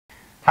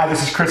Hi,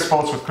 this is Chris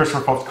Foltz with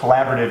Christopher Foltz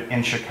Collaborative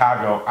in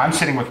Chicago. I'm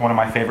sitting with one of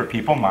my favorite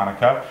people,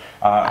 Monika.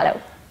 Hello.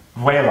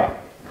 Wela.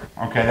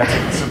 Okay,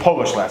 it's a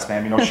Polish last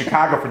name. You know,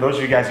 Chicago, for those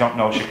of you guys who don't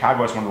know,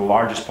 Chicago is one of the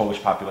largest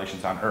Polish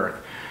populations on earth.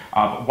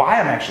 But why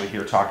I'm actually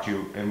here to talk to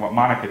you and what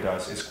Monika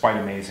does is quite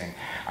amazing.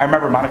 I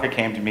remember Monika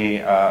came to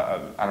me,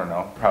 I don't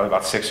know, probably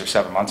about 6 or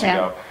 7 months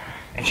ago,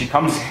 and she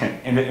comes in,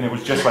 and it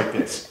was just like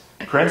this.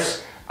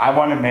 Chris, I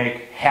want to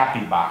make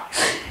Happy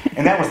Box.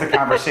 And that was the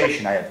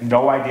conversation. I had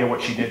no idea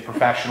what she did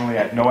professionally.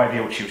 I had no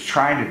idea what she was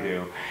trying to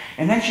do.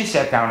 And then she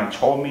sat down and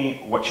told me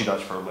what she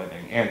does for a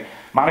living. And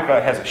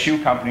Monika has a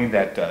shoe company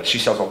that she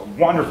sells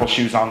wonderful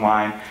shoes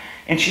online.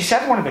 And she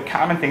said one of the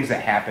common things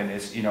that happen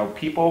is,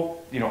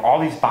 people, all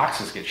these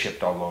boxes get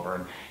shipped all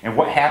over. And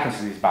what happens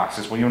to these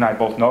boxes? Well, you and I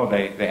both know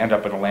they end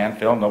up in a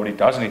landfill. Nobody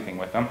does anything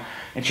with them.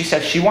 And she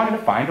said she wanted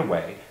to find a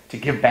way to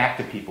give back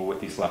to people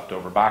with these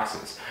leftover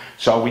boxes.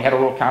 So we had a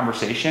little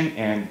conversation,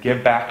 and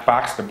Give Back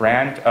Box, the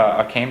brand,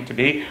 came to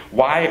be.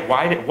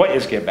 What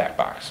is Give Back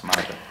Box,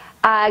 Monika?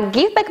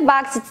 Give Back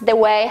Box is the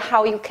way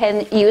how you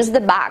can use the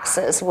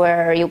boxes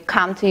where you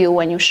come to you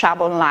when you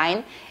shop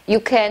online.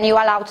 You're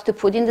allowed to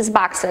put in these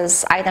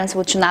boxes items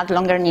which are not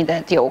longer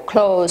needed, your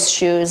clothes,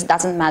 shoes,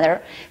 doesn't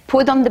matter.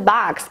 Put on the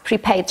box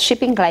prepaid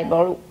shipping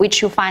label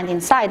which you find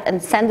inside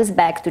and send this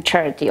back to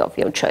charity of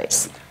your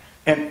choice.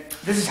 And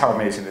this is how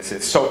amazing this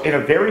is. So in a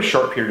very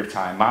short period of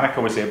time,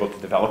 Monika was able to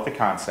develop the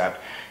concept,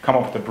 come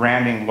up with the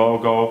branding,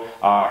 logo,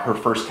 her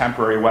first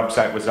temporary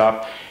website was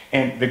up,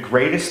 and the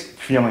greatest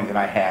feeling that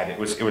I had, it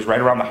was right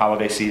around the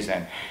holiday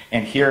season,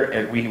 and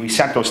here we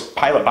sent those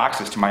pilot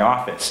boxes to my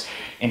office,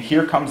 and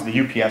here comes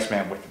the UPS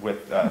man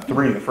with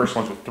the first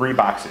ones with 3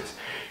 boxes.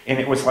 And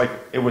it was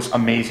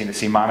amazing to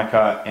see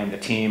Monika and the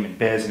team and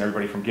Biz and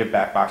everybody from Give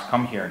Back Box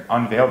come here and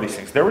unveil these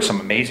things. There was some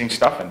amazing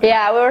stuff in there.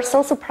 Yeah, we were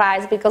so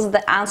surprised because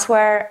the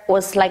answer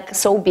was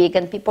so big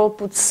and people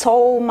put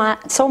so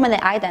many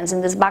items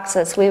in these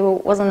boxes. We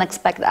wasn't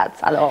expect that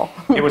at all.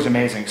 It was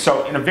amazing.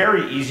 So in a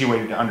very easy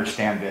way to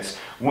understand this,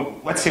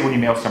 let's say when you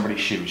mail somebody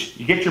shoes,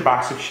 you get your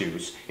box of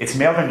shoes, it's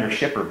mailed in your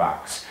shipper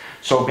box.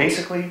 So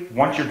basically,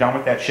 once you're done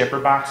with that shipper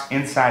box,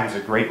 inside is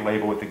a great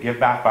label with the Give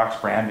Back Box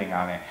branding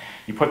on it.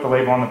 You put the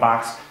label on the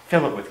box,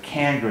 fill it with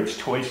canned goods,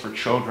 toys for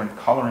children,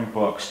 coloring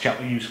books,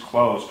 gently used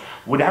clothes,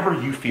 whatever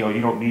you feel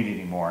you don't need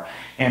anymore.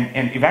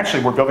 And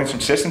eventually we're building some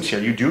systems here.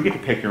 You do get to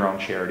pick your own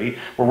charity.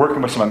 We're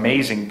working with some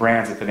amazing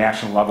brands at the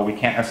national level. We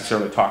can't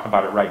necessarily talk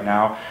about it right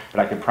now, but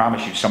I can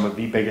promise you some of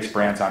the biggest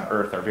brands on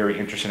earth are very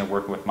interested in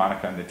working with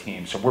Monika and the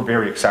team. So we're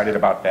very excited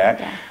about that.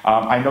 Yeah.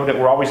 I know that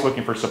we're always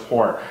looking for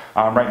support.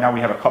 Right now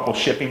we have a couple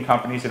shipping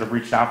companies that have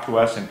reached out to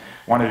us and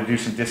wanted to do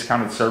some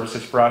discounted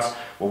services for us.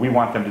 Well, we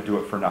want them to do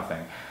it for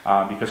nothing.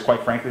 Because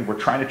quite frankly, we're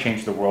trying to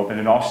change the world, and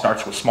it all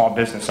starts with small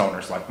business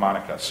owners like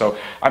Monika. So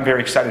I'm very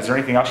excited. Is there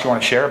anything else you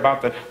want to share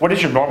about that? What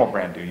does your normal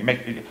brand do? You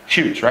make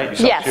shoes, right? You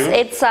sell yes, shoes?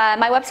 It's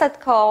my website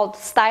called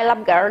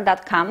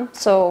styleupgirl.com,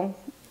 so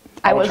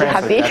I will be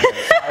happy.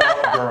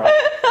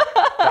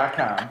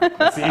 Styleupgirl.com.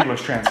 That's the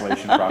English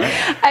translation from it.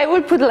 I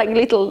will put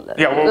little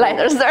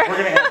letters there.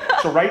 We're gonna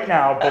so right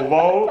now,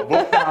 below,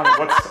 look down at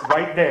what's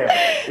right there.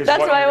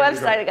 That's my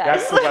website, guys.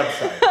 That's the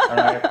website, all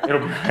right? It'll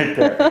be right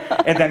there.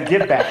 And then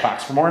Give Back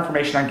Box. For more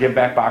information on Give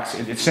Back Box,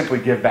 it's simply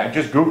Give Back.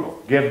 Just Google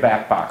Give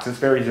Back Box. It's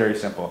very, very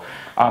simple.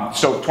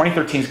 So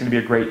 2013 is going to be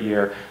a great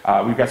year.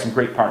 We've got some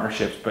great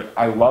partnerships, but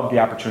I love the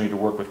opportunity to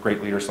work with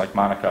great leaders like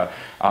Monika.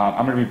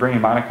 I'm going to be bringing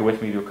Monika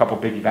with me to a couple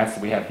big events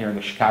that we have here in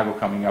Chicago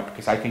coming up,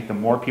 because I think the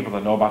more people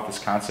that know about this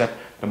concept,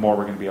 the more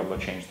we're going to be able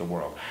to change the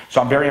world. So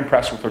I'm very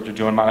impressed with what you're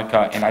doing,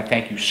 Monika, and I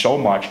thank you so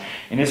much.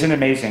 And isn't it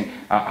amazing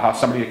how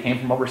somebody that came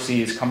from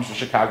overseas comes to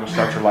Chicago,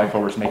 starts her life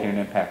over, is making an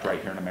impact right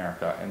here in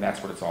America, and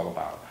that's what it's all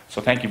about.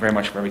 So thank you very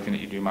much for everything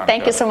that you do, Monika.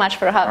 Thank you so much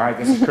for having me. All right,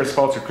 this is Chris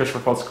Foltz of Christopher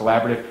Foltz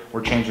Collaborative.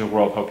 We're changing the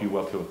world. Hope you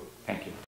will too. Thank you.